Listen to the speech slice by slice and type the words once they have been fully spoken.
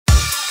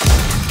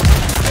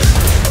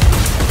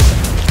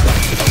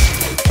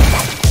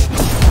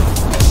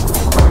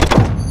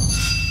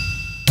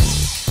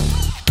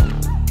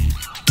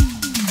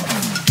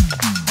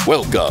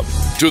Welcome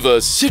to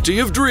the City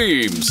of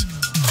Dreams.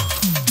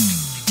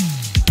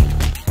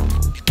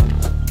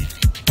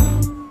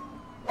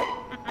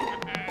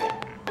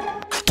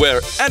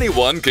 Where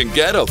anyone can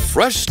get a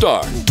fresh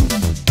start.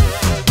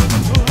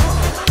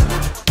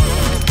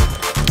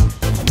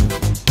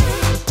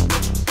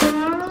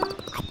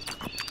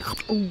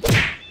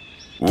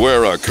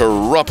 Where a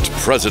corrupt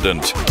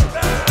president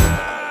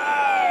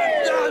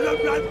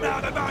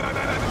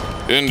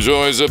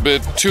enjoys a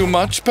bit too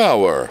much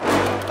power.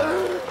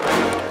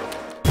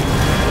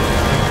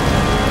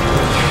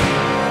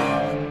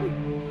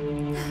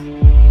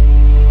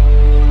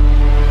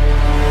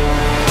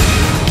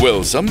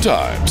 Well,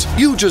 sometimes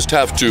you just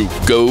have to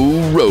go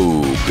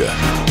rogue.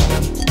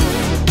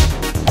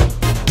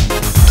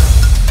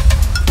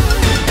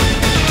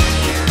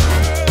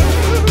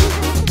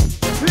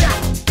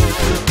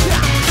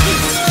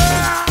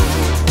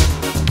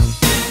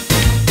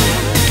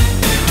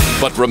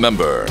 But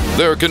remember,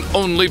 there can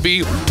only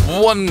be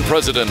one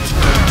president.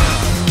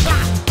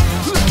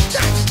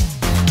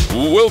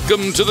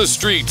 Welcome to the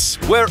streets,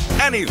 where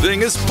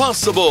anything is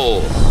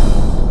possible.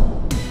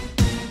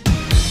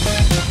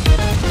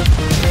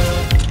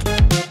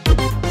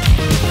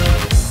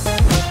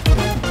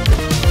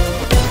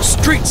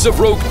 Streets of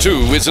Rogue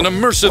 2 is an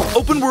immersive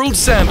open-world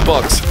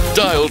sandbox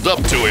dialed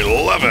up to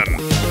 11.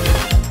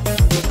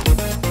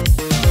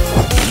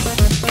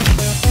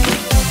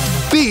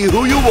 Be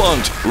who you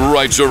want.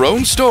 Write your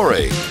own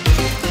story.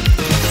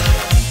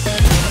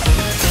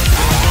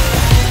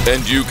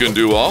 And you can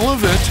do all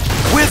of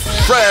it with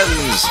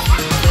friends.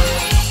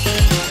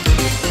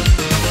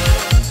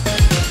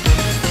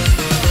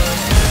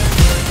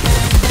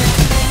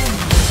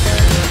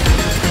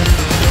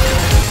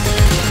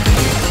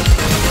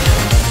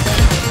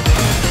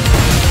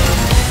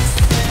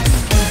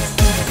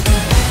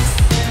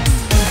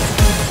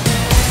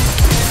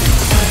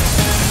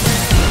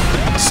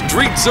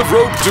 Streets of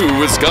Rogue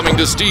 2 is coming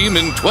to Steam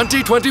in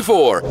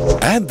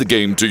 2024. Add the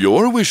game to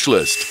your wish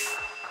list.